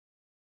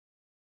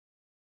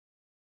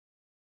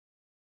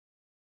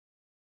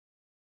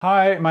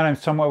Hi, my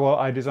name's Tom Wetwell.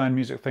 I design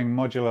Music Thing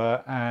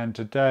Modular, and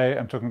today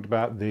I'm talking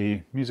about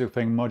the Music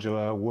Thing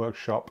Modular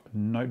Workshop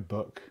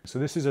Notebook. So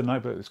this is a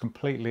notebook that's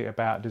completely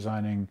about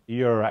designing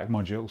Eurorack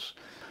modules.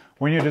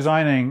 When you're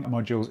designing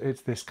modules,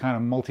 it's this kind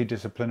of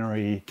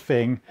multidisciplinary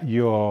thing.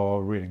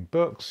 You're reading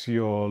books,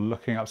 you're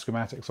looking up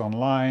schematics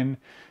online,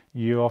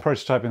 you're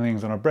prototyping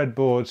things on a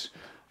breadboard,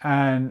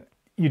 and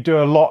you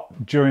do a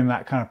lot during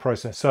that kind of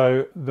process.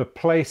 So the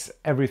place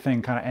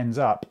everything kind of ends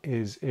up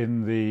is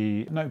in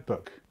the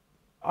notebook.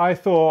 I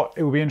thought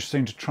it would be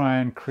interesting to try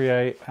and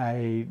create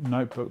a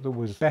notebook that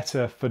was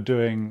better for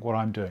doing what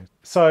I'm doing.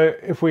 So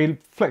if we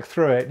flick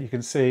through it, you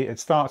can see it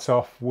starts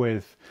off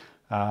with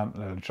a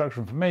little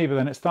introduction from me, but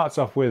then it starts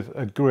off with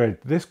a grid.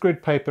 This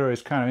grid paper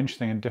is kind of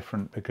interesting and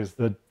different because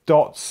the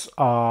dots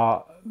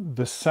are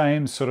the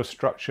same sort of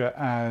structure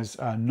as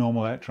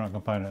normal electronic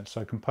components.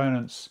 So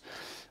components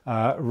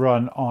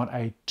run on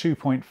a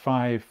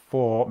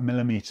 2.54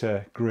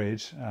 millimeter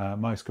grid,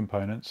 most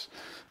components.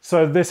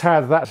 So this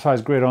has that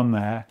size grid on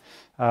there,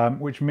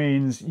 which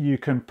means you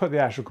can put the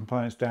actual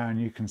components down,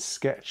 you can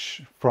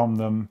sketch from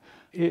them.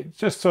 It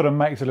just sort of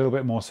makes a little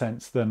bit more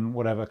sense than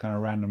whatever kind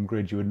of random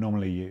grid you would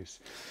normally use.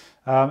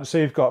 So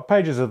you've got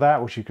pages of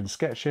that which you can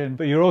sketch in,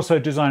 but you're also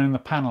designing the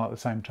panel at the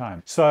same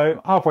time.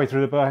 So halfway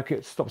through the book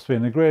it stops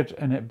being the grid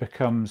and it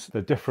becomes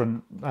the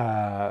different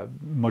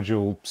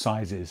module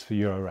sizes for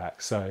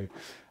Eurorack. So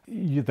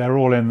they're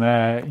all in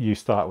there. You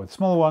start with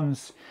small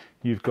ones.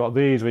 You've got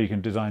these where you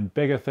can design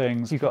bigger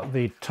things. You've got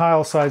the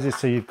tile sizes,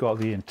 so you've got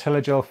the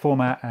IntelliGel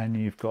format and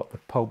you've got the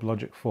Pulp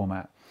Logic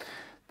format.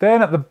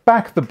 Then at the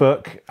back of the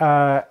book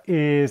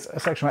is a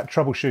section about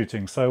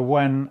troubleshooting. So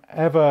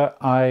whenever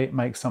I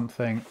make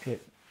something,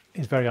 it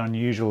is very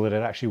unusual that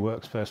it actually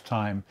works first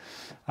time.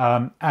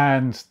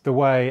 And the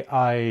way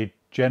I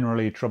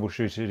generally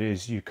troubleshoot it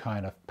is you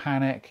kind of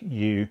panic,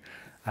 you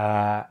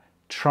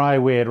try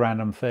weird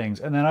random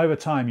things, and then over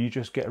time you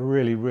just get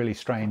really, really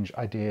strange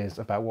ideas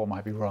about what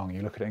might be wrong.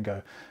 You look at it and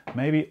go,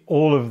 maybe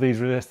all of these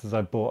resistors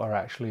I bought are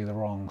actually the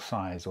wrong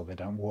size or they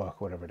don't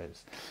work, whatever it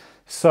is.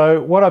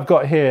 So what I've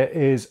got here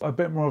is a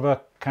bit more of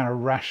a kind of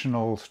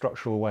rational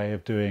structural way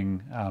of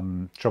doing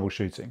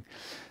troubleshooting.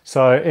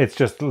 So it's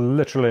just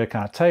literally a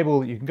kind of table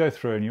that you can go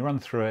through and you run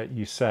through it,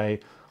 you say,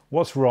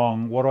 what's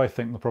wrong, what do I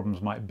think the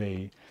problems might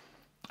be?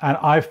 And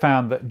I've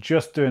found that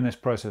just doing this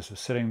process of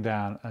sitting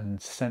down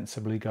and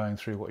sensibly going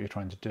through what you're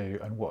trying to do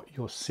and what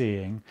you're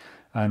seeing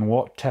and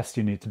what tests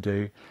you need to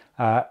do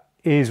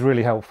is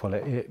really helpful.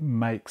 It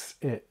makes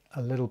it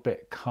a little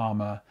bit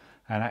calmer,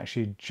 and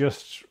actually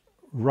just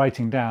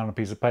writing down on a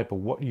piece of paper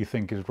what you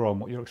think is wrong,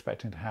 what you're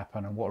expecting to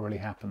happen and what really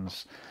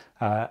happens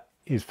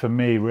is for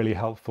me really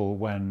helpful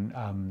when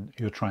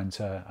you're trying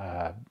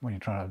to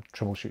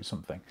troubleshoot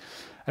something.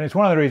 And it's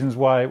one of the reasons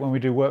why when we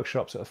do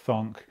workshops at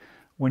Thonk,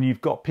 when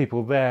you've got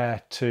people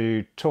there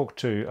to talk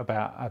to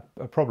about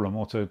a problem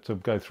or to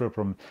go through a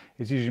problem,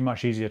 it's usually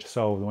much easier to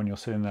solve than when you're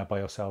sitting there by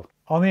yourself.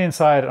 On the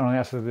inside and on the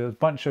outside, there's a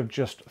bunch of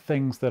just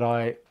things that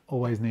I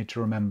always need to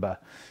remember.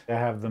 I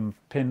have them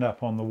pinned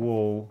up on the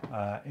wall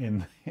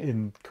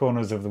in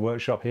corners of the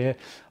workshop here.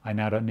 I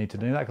now don't need to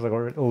do that because I've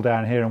got it all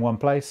down here in one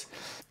place.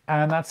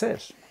 And that's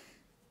it.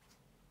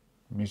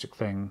 Music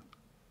Thing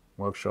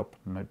Workshop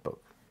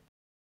Notebook.